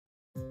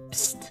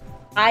Psst.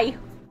 I.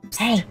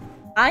 Hey.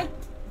 I.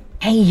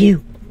 Hey,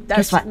 you.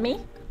 That's Guess what? me.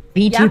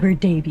 VTuber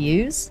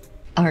debuts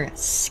are a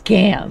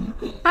scam.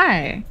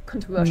 Hi,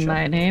 Controversial.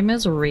 my name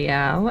is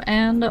Rhiow,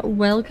 and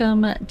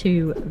welcome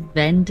to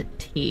Vent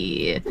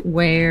Tea,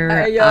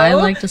 where Hey, yo. I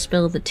like to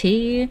spill the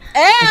tea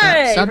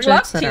Hey, about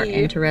subjects that are lucky.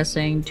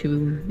 interesting to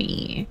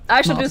me.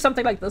 I should do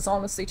something like this,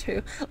 honestly,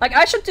 too. Like,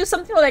 I should do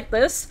something like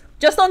this,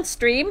 just on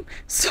stream,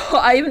 so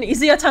I have an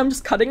easier time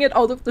just cutting it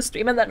out of the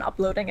stream and then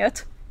uploading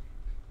it.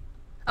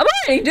 I'm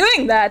already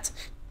doing that!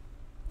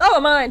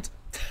 Never mind.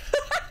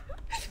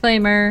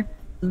 Disclaimer,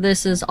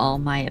 this is all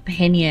my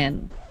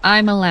opinion.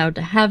 I'm allowed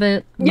to have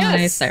it. My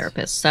Yes.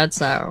 therapist said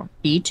so.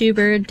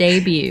 VTuber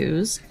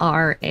debuts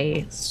are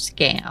a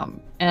scam.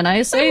 And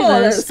I say Some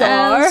of this us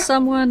are. as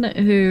someone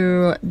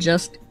who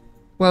just,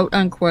 quote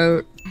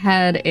unquote,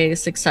 had a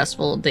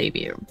successful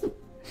debut.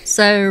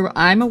 So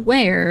I'm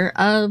aware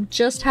of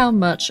just how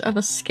much of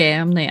a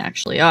scam they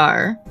actually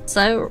are.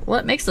 So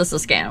what makes this a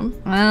scam?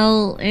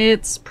 Well,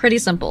 it's pretty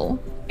simple.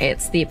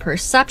 It's the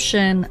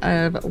perception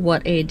of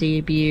what a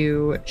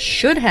debut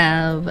should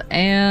have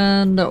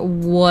and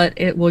what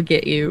it will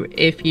get you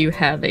if you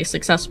have a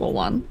successful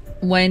one.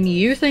 When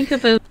you think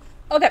of a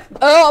Okay,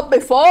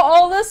 before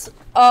all this,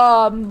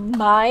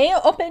 my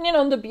opinion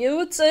on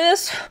debuts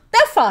is,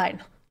 they're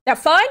fine. They're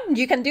fine,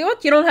 you can do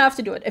it, you don't have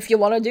to do it. If you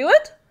want to do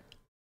it,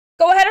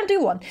 go ahead and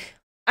do one.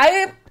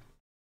 I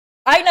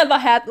never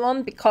had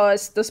one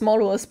because this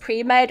model was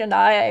pre-made and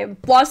I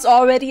was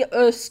already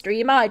a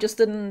streamer, I just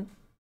didn't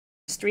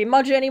stream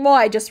much anymore.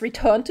 I just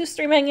returned to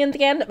streaming in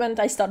the end when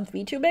I started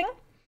VTubing.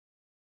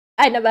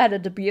 I never had a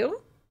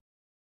debut.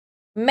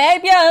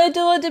 Maybe I'll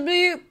do a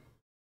debut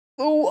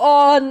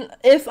on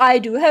if I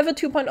do have a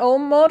 2.0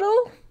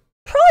 model.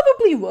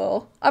 Probably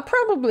will. I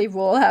probably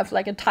will have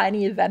like a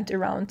tiny event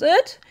around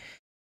it.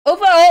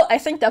 Overall, I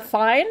think they're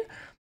fine,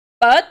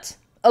 but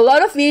a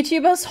lot of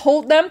VTubers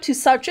hold them to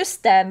such a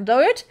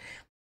standard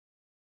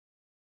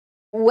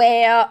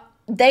where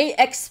they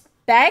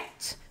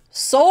expect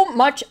so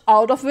much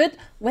out of it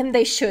when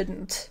they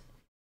shouldn't.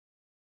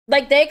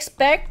 Like, they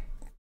expect,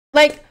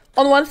 like,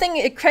 on one thing,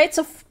 it creates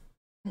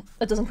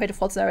it doesn't create a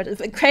false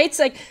narrative, it creates,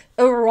 like,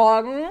 a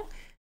wrong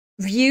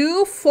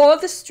view for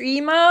the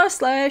streamer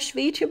slash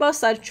VTuber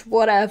slash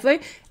whatever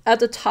at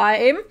the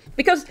time,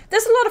 because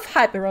there's a lot of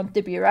hype around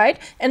debut, right?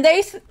 And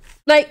they,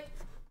 like,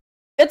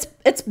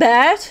 it's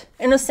bad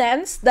in a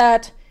sense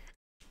that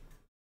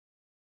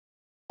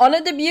on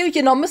a debut,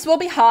 your numbers will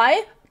be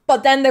high,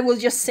 but then they will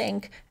just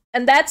sink.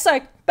 And that's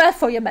like bad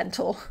for your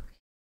mental.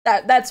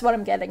 That's what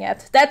I'm getting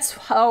at. That's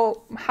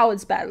how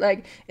it's bad.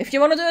 Like, if you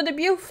want to do a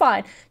debut,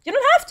 fine. You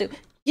don't have to.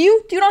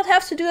 You do not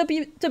have to do a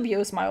debut,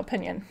 is my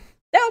opinion.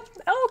 Yeah,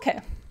 okay.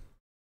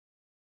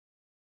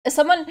 As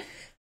someone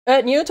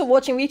new to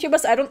watching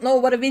VTubers, I don't know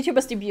what a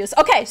VTuber's debut is.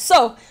 Okay,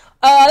 so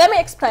let me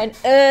explain.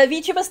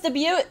 VTuber's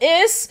debut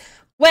is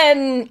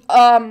when,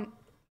 for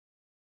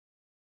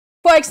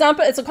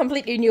example, it's a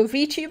completely new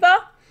VTuber.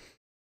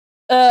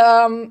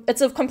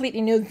 It's a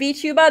completely new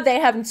VTuber. They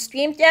haven't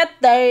streamed yet.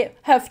 They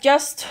have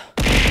just...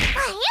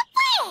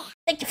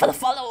 Thank you for the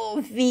follow,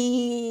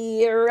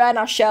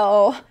 Virana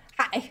Show.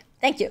 Hi,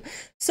 thank you.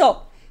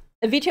 So,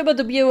 a VTuber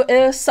debut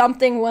is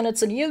something when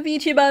it's a new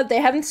VTuber. They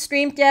haven't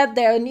streamed yet.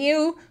 They're a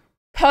new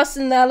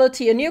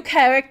personality, a new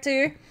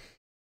character.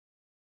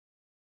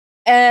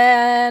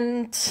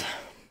 And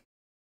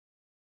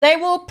they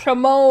will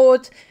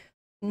promote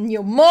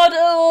new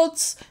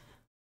models,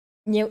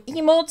 new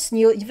emotes,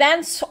 new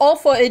events, all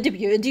for a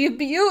debut. A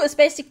debut is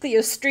basically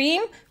a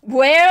stream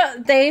where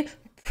they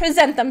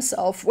present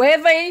themselves,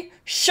 where they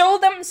show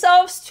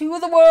themselves to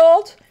the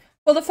world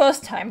for the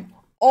first time.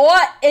 Or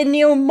a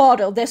new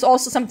model. There's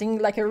also something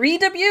like a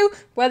re-debut,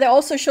 where they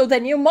also show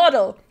their new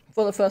model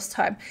for the first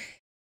time.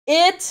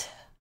 I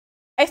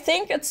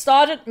think it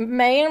started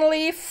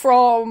mainly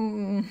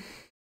from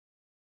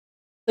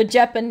the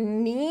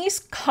Japanese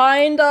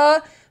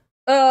kinda,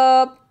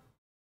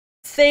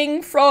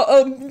 thing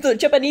from the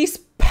Japanese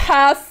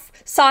path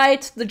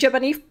side, the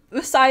Japanese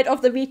side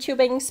of the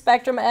VTubing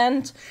spectrum,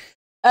 and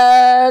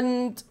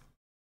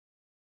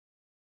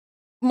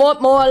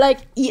more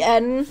like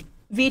EN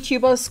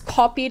VTubers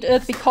copied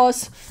it,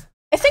 because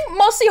I think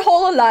mostly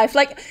Hololive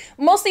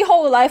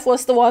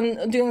was the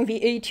one doing the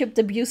VTube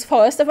debuts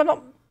first, if I'm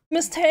not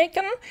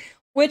mistaken,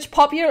 which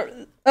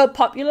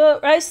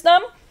popularized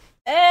them.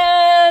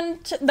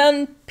 And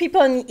then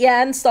people in the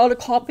end started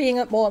copying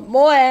it more and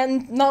more,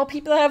 and now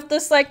people have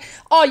this like,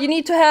 oh, you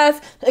need to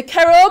have a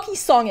karaoke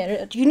song in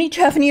it, you need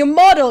to have a new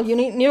model, you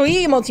need new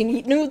emotes, you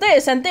need new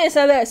this and this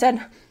and this,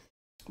 and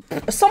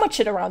so much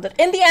shit around it.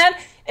 In the end,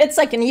 it's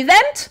like an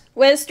event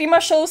where a streamer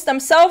shows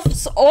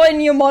themselves or a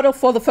new model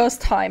for the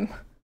first time.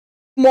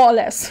 More or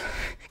less.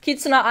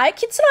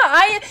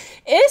 Kitsunero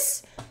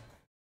is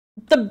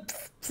the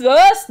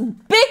first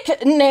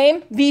big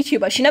name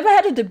VTuber. She never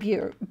had a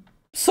debut,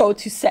 so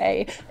to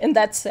say, in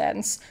that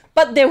sense.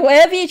 But there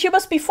were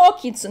VTubers before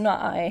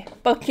Kitsunero.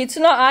 But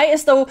Kitsunero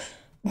is the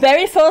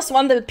very first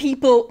one that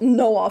people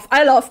know of.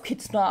 I love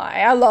Kitsunero.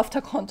 I loved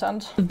her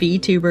content.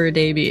 VTuber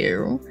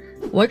debut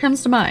What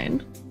comes to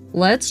mind?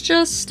 Let's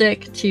just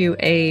stick to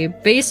a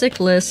basic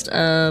list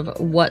of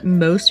what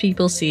most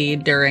people see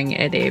during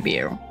a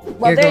debut.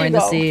 Well, You're going you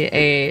to go. see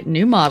a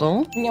new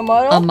model, New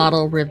model? a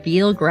model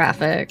reveal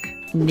graphic,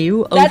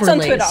 new That's on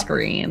overlay Twitter.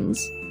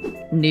 screens,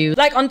 new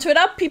Like on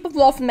Twitter, people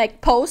will often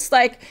make posts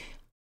like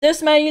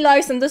this many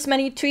likes and this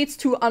many tweets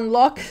to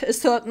unlock a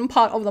certain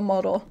part of the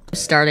model.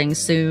 starting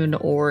soon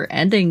or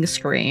ending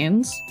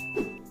screens,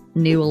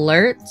 new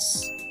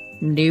alerts,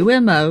 new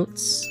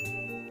emotes,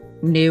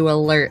 new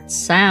alert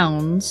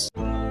sounds,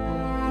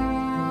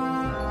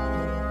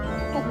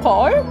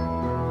 Okay.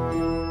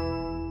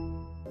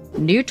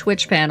 new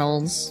Twitch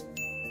panels,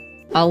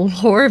 a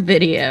lore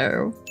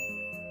video,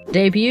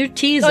 debut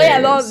teasers, Oh yeah,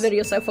 a lot of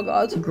videos, I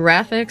forgot.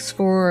 graphics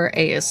for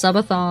a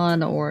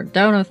subathon or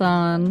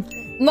donathon,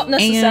 Not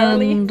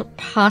necessarily. and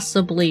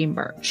possibly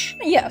merch.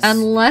 Yes.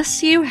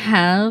 Unless you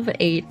have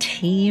a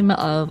team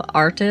of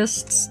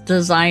artists,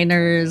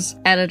 designers,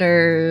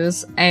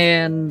 editors,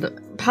 and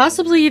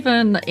possibly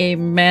even a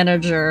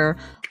manager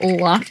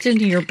locked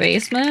into your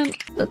basement,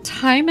 the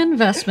time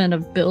investment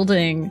of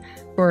building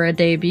for a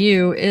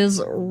debut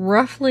is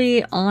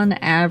roughly on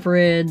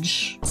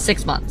average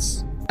 6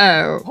 months.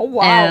 Oh,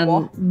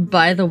 wow. and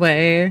by the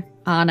way,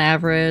 on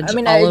average, I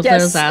mean, all I of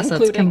guess those assets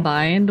including-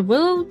 combined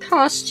will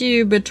cost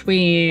you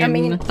between I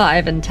mean-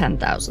 $5,000 and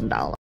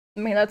 $10,000. I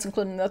mean, that's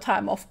including the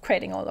time of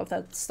creating all of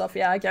that stuff.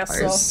 Yeah, I guess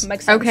so.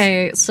 Makes sense.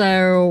 Okay,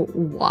 so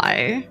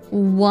why?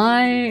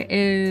 Why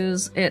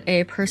is it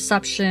a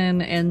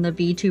perception in the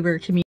VTuber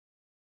A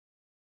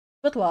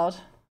bit loud.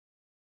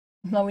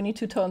 Now we need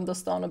to turn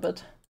this down a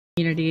bit.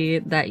 community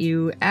that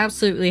you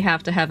absolutely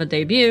have to have a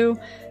debut?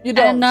 You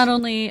don't. And not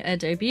only a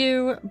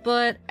debut,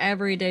 but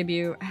every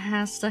debut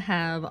has to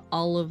have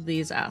all of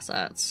these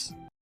assets.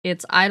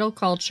 It's idol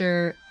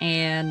culture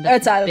and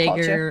It's idol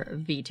bigger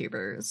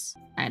VTubers.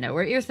 I know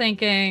what you're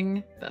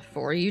thinking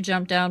before you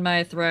jump down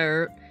my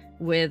throat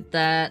with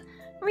that,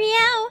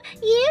 Rhiow,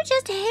 you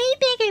just hate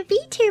bigger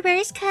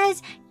VTubers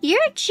cause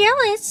you're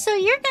jealous, so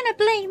you're gonna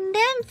blame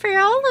them for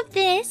all of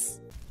this.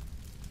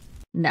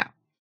 no.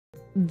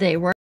 They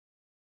were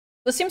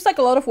This seems like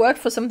a lot of work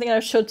for something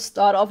that should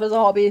start off as a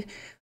hobby,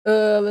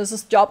 as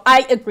a job.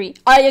 I agree.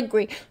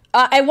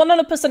 I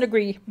 100%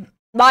 agree.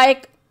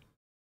 Like,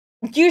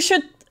 you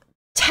should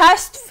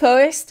test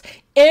first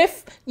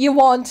if you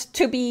want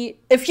to be,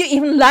 if you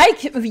even like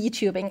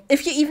VTubing,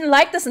 if you even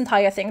like this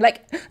entire thing. Like,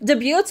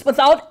 debuts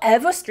without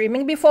ever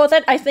streaming before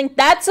that, I think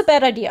that's a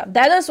bad idea.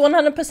 That is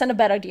 100% a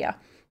bad idea.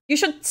 You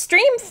should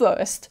stream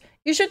first.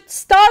 You should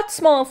start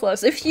small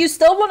first. If you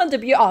still want to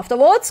debut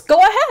afterwards, go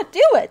ahead,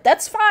 do it.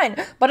 That's fine.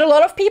 But a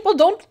lot of people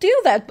don't do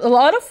that. A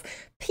lot of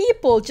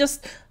people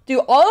just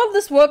do all of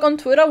this work on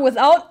Twitter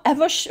without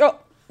ever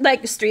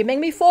streaming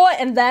before,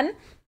 and then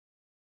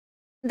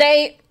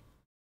they,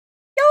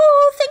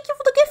 thank you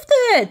for the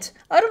gifted.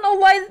 I don't know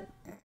why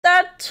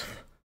that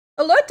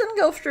alert didn't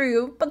go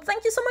through, but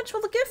thank you so much for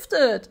the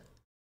gifted.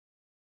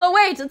 Oh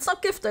wait, it's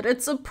not gifted.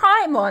 It's a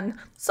Prime one.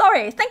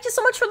 Sorry. Thank you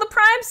so much for the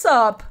Prime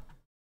sub.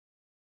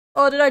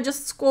 Or did I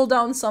just scroll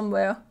down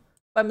somewhere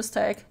by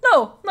mistake?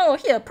 No,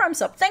 here, Prime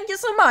sub. Thank you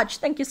so much.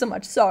 Thank you so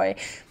much. Sorry.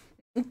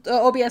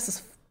 OBS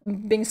is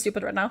being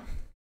stupid right now.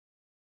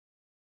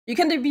 You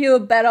can debut a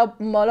better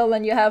model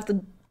when you have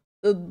the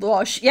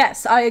Dosh.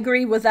 Yes, I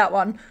agree with that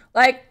one.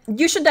 Like,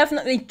 you should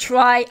definitely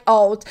try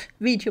out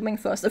VTubing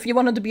first. If you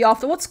want to debut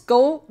afterwards,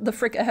 go the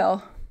frick a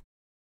hell.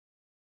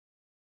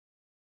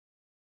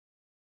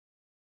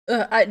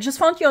 I just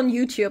found you on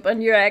YouTube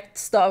and you react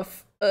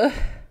stuff.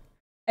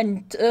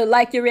 And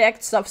like your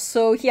react stuff,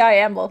 so here I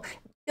am. Well,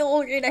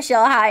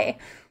 hi.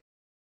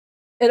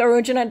 It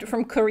originated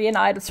from Korean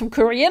idols. From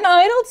Korean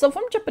idols or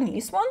from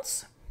Japanese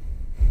ones?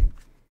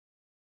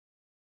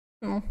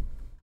 I'm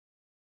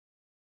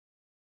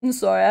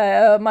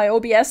sorry, my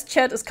OBS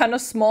chat is kind of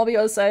small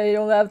because I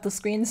don't have the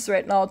screens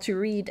right now to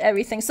read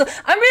everything. So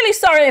I'm really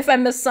sorry if I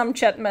missed some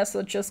chat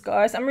messages,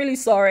 guys. I'm really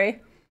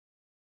sorry.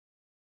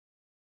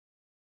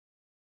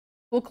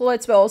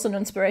 Vocaloids were also an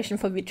inspiration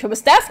for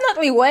VTubers.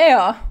 Definitely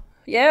were.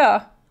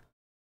 Yeah.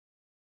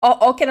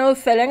 Okay, no,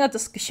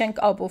 verlängertes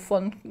Geschenk-Abo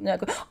von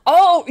Neko.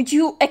 Oh,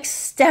 you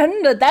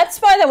extended. That's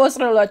why there was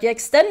an alert. You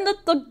extended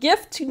the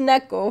gift to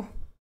Neko.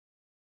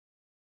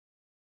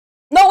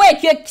 No,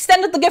 wait, you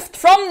extended the gift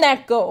from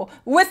Neko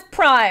with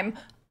Prime.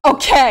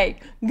 Okay,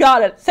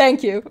 got it.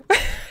 Thank you.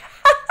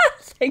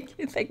 Thank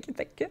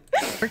you.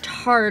 worked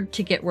hard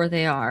to get where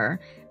they are,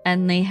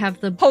 and they have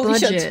the Holy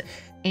shit. budget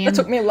That and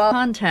took me a while.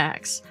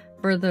 contacts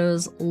for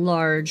those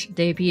large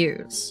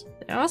debuts.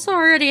 They also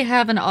already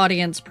have an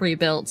audience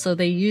pre-built, so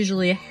they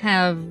usually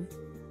have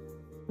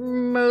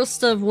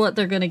most of what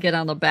they're going to get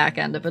on the back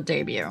end of a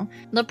debut.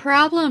 The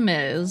problem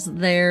is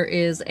there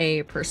is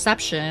a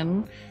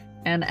perception,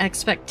 an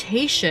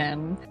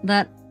expectation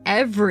that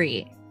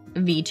every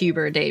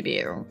VTuber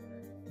debut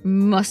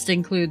must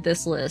include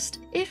this list,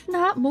 if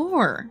not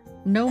more,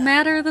 no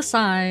matter the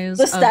size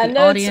The of the standards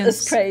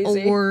audience is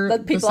crazy or that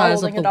the people are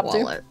size of holding the it up to.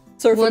 wallet.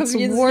 Sorry for What's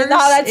confusing you. worse No,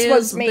 that is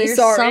was me, there's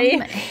sorry.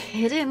 some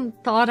hidden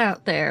thought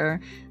out there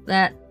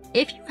that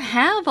if you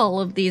have all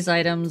of these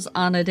items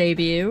on a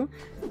debut,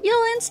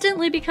 you'll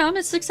instantly become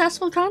a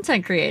successful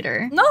content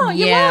creator. No,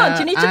 you won't.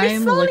 You need to be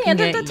funny and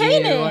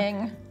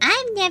entertaining.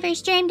 I've never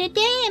streamed a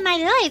day in my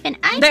life, and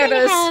I There could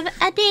it is. have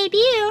a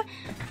debut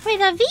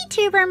with a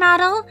VTuber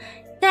model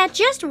that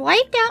just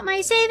wiped out my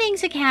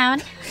savings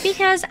account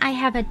because I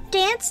have a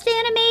dance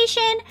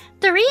animation,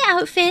 3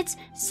 outfits,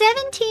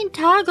 17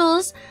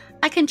 toggles,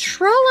 a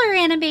controller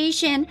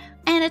animation,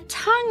 and a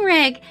tongue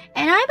rig,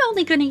 and I'm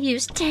only going to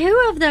use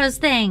 2 of those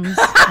things.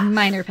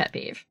 Minor pet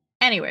peeve.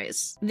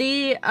 Anyways,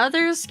 the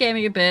other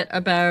scammy bit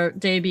about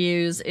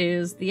debuts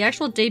is the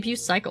actual debut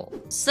cycle.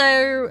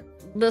 So,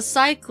 the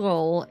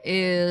cycle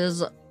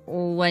is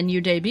when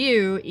you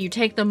debut, you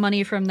take the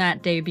money from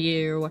that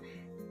debut,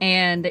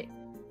 and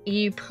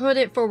you put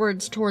it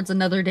forwards towards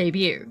another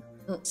debut.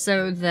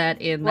 So that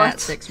in that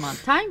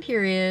 6-month time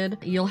period,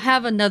 you'll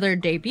have another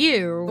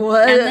debut,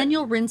 and then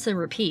you'll rinse and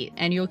repeat,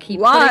 and you'll keep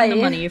putting the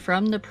money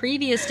from the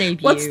previous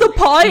debut What's the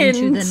point?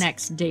 into the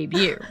next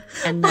debut.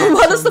 And that's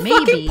What is the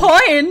fucking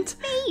point?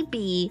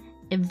 Maybe,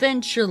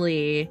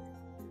 eventually,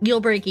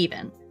 you'll break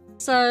even.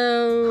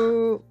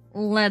 So,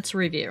 let's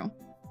review.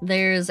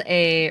 There's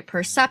a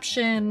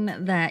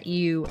perception that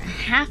you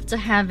have to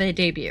have a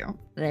debut.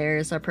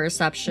 There's a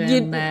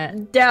perception that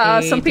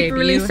a some people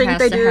really debut think has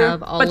they to do,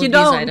 have all but of you these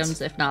don't. items,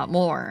 if not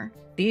more.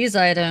 These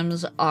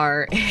items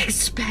are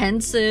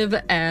expensive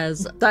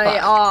as They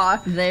fuck.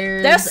 are.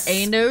 There's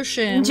a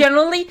notion.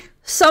 Generally,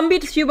 some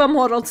VTuber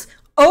models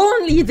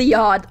only the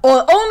art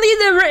or only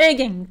the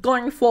rigging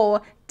going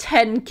for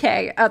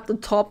 10k at the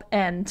top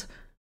end.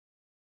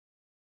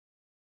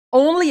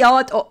 Only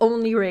art or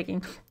only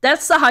rigging.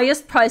 That's the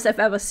highest price I've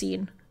ever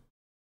seen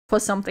for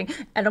something.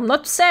 And I'm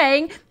not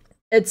saying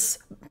it's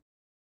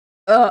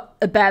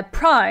a bad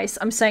price.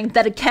 I'm saying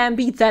that it can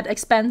be that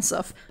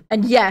expensive.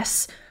 And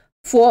yes,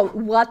 for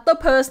what the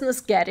person is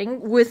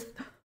getting with,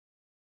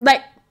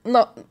 like,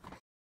 no,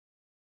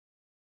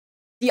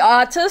 the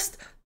artist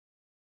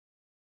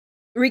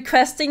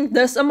requesting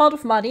this amount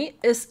of money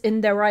is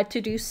in their right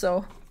to do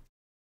so.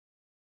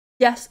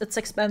 Yes, it's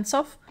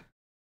expensive,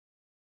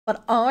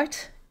 but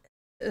art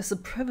is a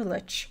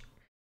privilege.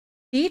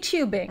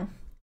 VTubing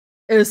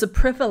is a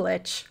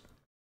privilege.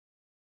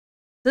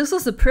 This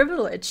is a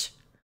privilege.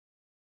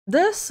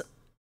 This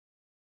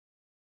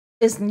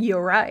isn't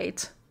your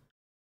right.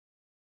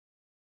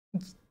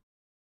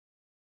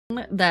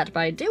 That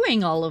by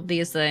doing all of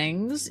these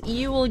things,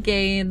 you will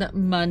gain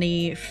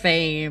money,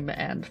 fame,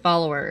 and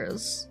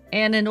followers.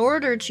 And in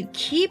order to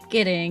keep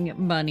getting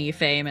money,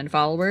 fame, and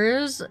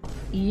followers,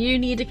 you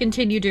need to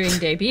continue doing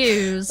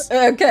debuts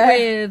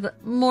with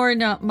more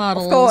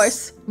models, of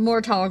course,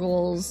 more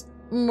toggles,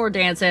 more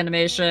dance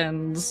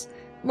animations,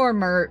 more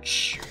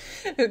merch.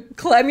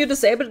 Claim you're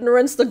disabled and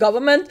rinse the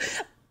government.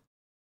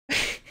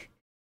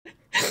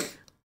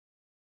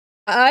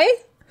 I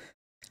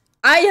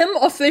am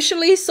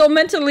officially so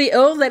mentally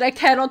ill that I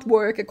cannot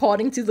work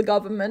according to the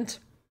government.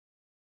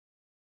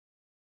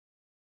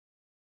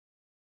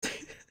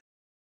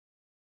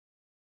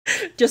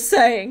 Just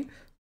saying.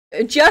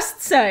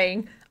 Just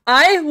saying.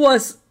 I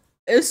was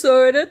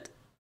asserted.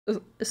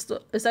 Is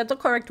that the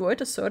correct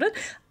word? Asserted?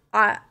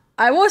 I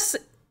was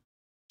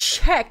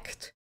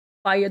checked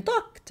by a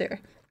doctor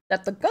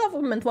that the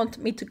government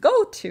wanted me to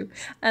go to,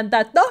 and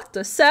that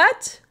doctor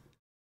said,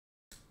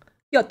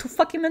 "You're too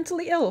fucking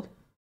mentally ill.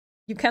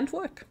 You can't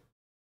work.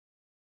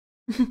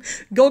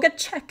 Go get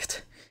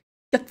checked.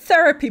 Get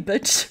therapy,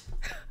 bitch.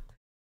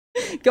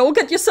 Go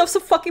get yourself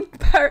some fucking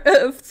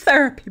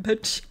therapy,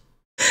 bitch."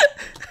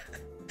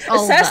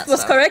 Assessed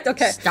was correct?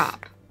 Okay.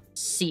 Stop.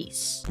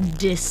 Cease.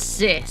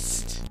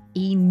 Desist.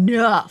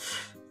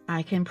 Enough.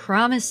 I can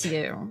promise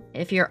you,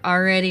 if you're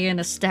already an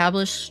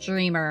established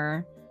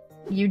streamer,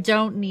 you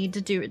don't need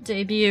to do a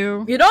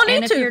debut. You don't need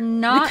and to. if you're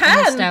not you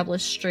an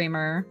established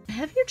streamer,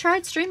 have you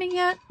tried streaming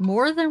yet?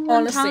 More than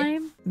one Honestly.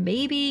 time?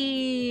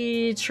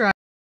 Maybe try.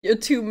 You're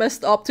too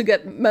messed up to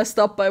get messed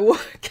up by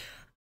work.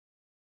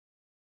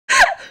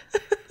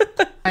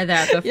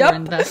 That before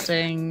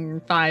investing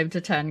 5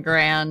 to 10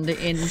 grand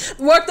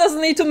into Work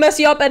doesn't need to mess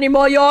you up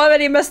anymore. You're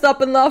already messed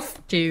up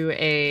enough.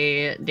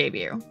 a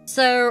debut.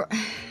 So,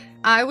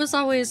 I was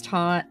always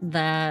taught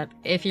that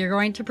if you're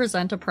going to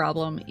present a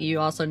problem, you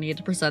also need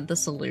to present the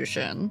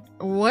solution.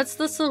 What's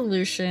the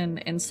solution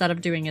instead of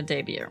doing a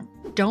debut?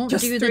 Don't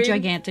Just do the stream.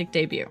 gigantic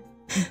debut.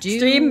 Do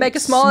Stream, make a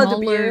smaller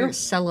debut.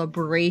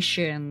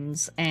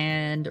 celebrations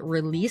and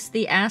release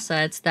the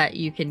assets that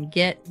you can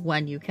get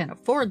when you can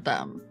afford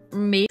them.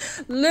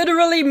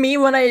 Literally me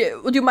when I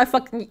do my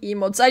fucking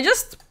emotes. I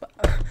just,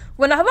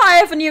 whenever I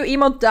have a new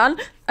emote done,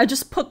 I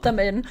just put them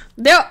in.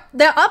 They're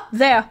up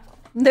there.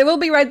 They will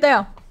be right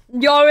there.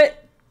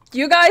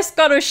 You guys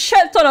got a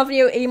shit ton of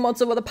new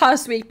emotes over the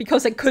past week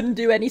because I couldn't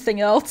do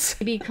anything else.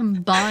 Maybe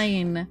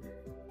combine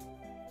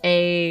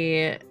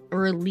a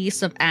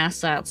release of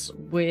assets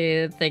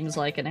with things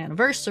like an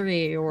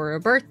anniversary or a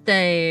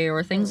birthday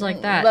or things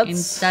like that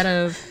instead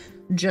of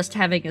just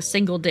having a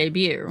single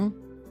debut.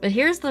 But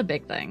here's the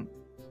big thing,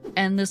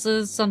 and this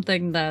is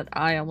something that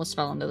I almost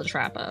fell into the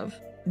trap of.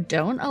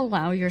 don't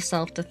allow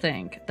yourself to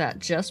think that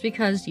just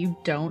because you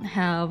don't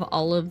have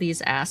all of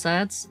these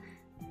assets,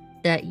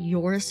 that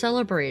your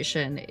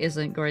celebration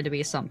isn't going to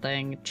be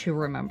something to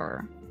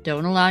remember.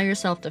 Don't allow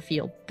yourself to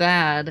feel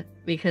bad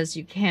because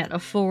you can't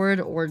afford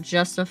or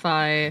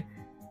justify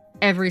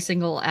every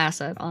single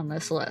asset on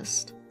this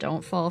list.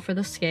 Don't fall for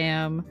the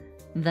scam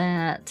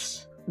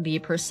that the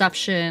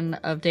perception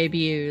of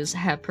debuts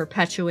have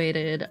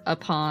perpetuated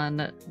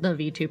upon the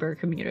VTuber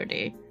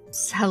community.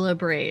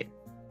 Celebrate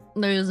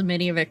those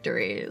mini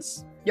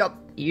victories. Yup.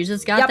 You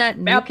just got that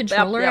new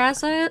controller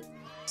asset?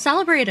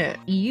 Celebrate it.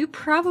 You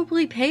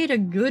probably paid a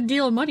good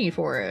deal of money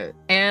for it,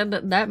 and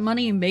that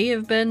money may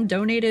have been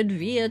donated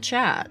via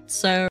chat,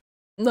 so...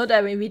 Not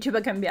every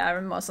VTuber can be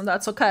Iron Moss, and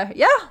that's okay.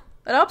 Yeah,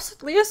 it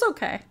absolutely is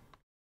okay.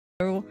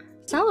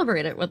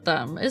 Celebrate it with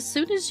them as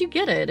soon as you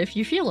get it, if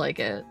you feel like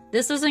it.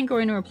 This isn't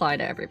going to apply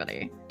to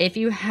everybody. If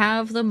you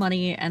have the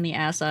money and the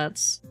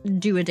assets,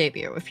 do a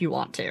debut if you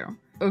want to.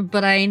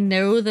 But I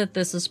know that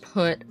this has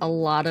put a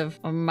lot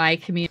of my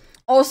community...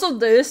 Also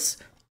this...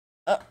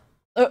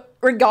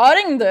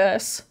 regarding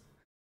this,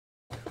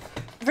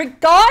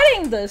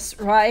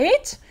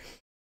 right?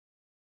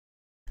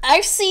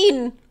 I've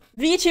seen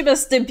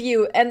VTubers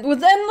debut, and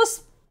within the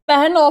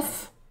span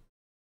of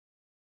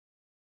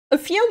a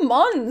few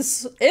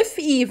months, if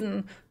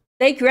even,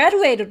 they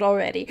graduated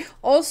already.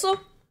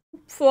 Also,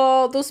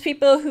 for those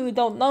people who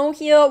don't know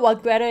here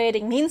what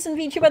graduating means in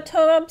VTuber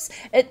terms,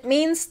 it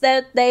means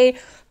that they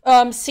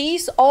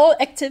cease all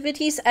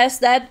activities as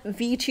that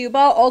VTuber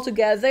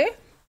altogether.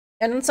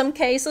 And in some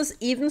cases,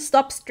 even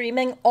stop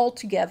streaming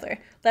altogether.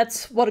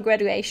 That's what a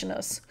graduation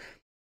is.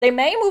 They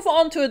may move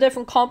on to a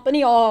different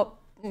company, or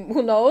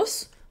who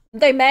knows.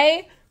 They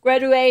may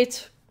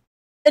graduate.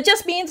 It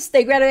just means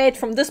they graduate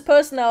from this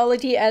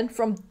personality and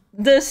from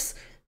this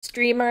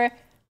streamer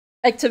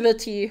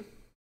activity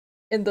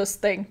in this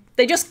thing.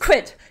 They just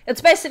quit.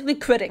 It's basically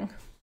quitting.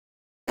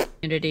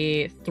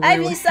 Community through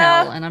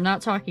hell, and I'm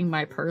not talking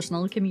my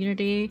personal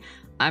community.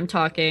 I'm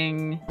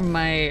talking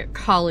my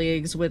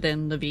colleagues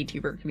within the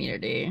VTuber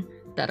community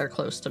that are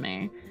close to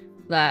me,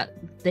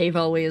 that they've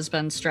always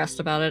been stressed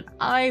about it.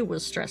 I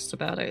was stressed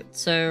about it.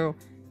 So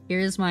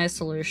here's my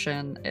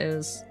solution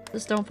is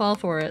just don't fall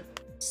for it.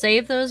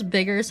 Save those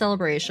bigger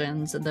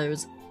celebrations and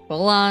those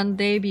full-on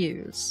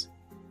debuts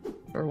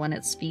for when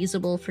it's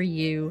feasible for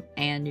you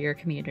and your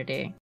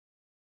community.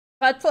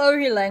 Bad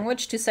flowery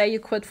language to say you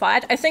quit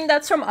fight. I think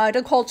that's from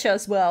idol culture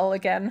as well,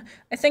 again.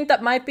 I think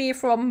that might be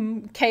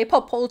from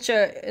K-pop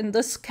culture in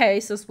this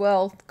case as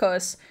well,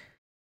 because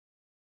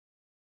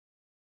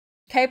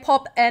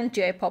K-pop and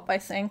J-pop, I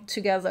think,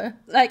 together.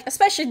 Like,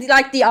 especially,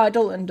 like, the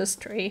idol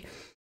industry.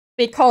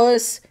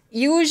 Because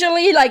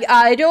usually, like,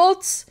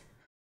 idols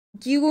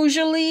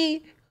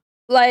usually,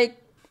 like,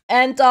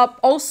 end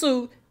up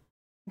also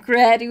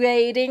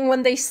graduating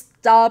when they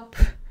stop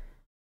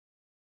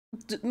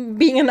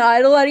being an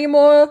idol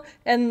anymore,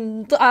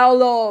 and I don't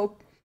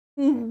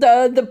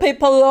know, the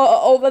people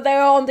over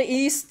there on the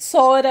east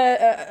saw it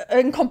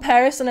in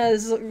comparison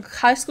as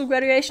high school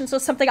graduations or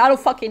something. I don't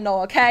fucking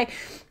know, okay?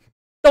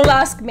 Don't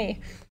ask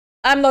me.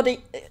 I'm not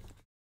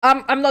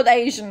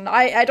Asian.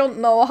 I don't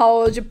know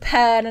how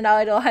Japan and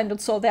idol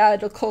handles all the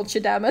idol culture,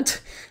 damn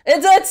it.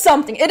 It's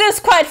something. It is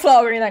quite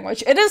flowery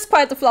language. It is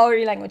quite the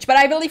flowery language, but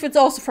I believe it's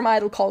also from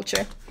idol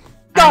culture.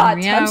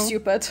 God, I'm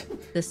stupid.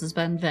 This has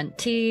been Vent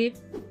T.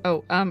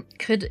 Oh,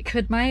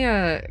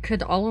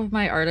 could all of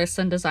my artists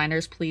and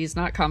designers please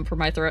not come for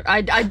my throat?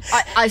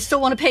 I still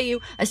want to pay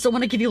you. I still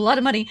want to give you a lot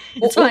of money.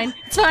 It's fine.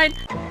 It's fine.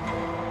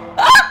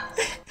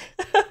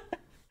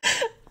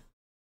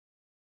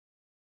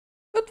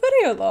 Good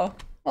video though.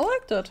 I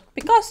liked it.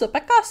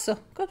 Picasso.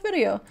 Good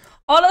video.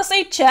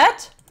 Honestly,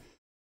 chat.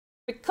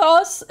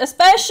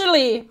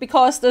 Especially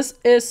because this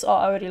is, oh,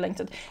 I already linked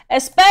it.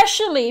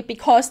 Especially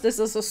because this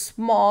is a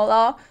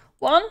smaller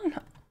one.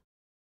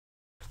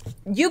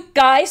 You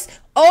guys,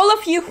 all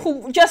of you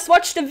who just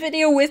watched the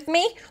video with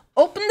me,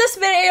 open this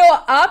video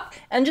up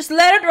and just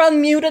let it run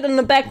muted in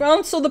the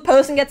background so the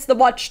person gets the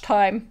watch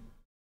time.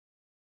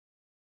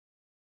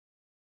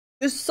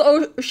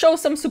 So, show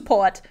some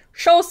support.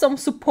 Show some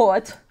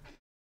support.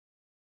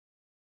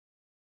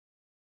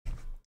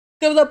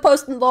 Give the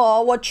person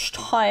the watch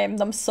time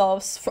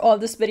themselves for all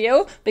this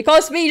video,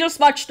 because we just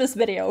watched this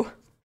video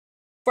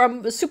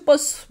from a super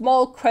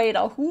small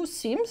creator who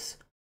seems,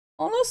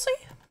 honestly,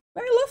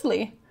 very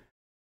lovely.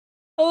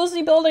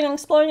 Cozy building and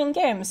exploring in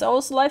games. I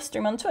also live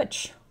stream on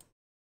Twitch.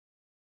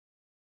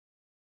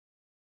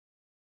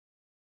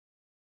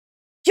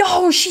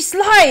 Yo, she's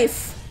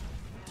live!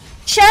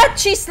 Chat,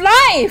 she's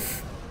live!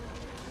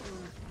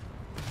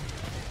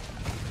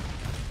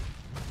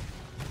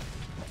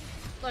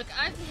 Look,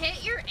 I've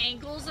hit your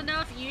ankles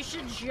enough, you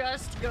should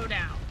just go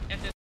down.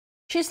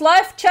 She's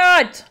live,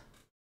 chat!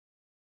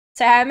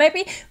 Say hi,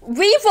 maybe?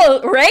 We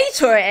will rate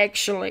her,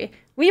 actually.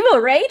 We will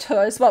rate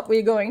her is what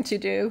we're going to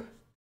do.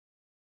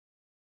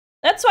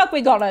 That's what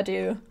we're gonna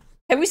do.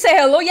 Can we say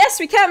hello? Yes,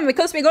 we can,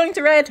 because we're going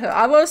to rate her.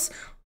 I was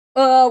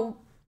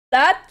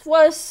that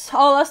was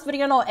our last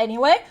video now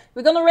anyway.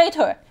 We're gonna rate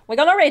her. We're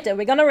gonna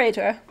rate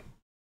her.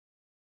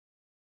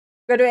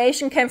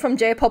 Graduation came from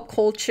J-pop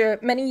culture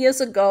many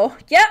years ago.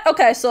 Yeah,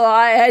 okay, so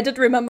I did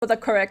remember that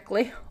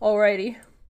correctly already.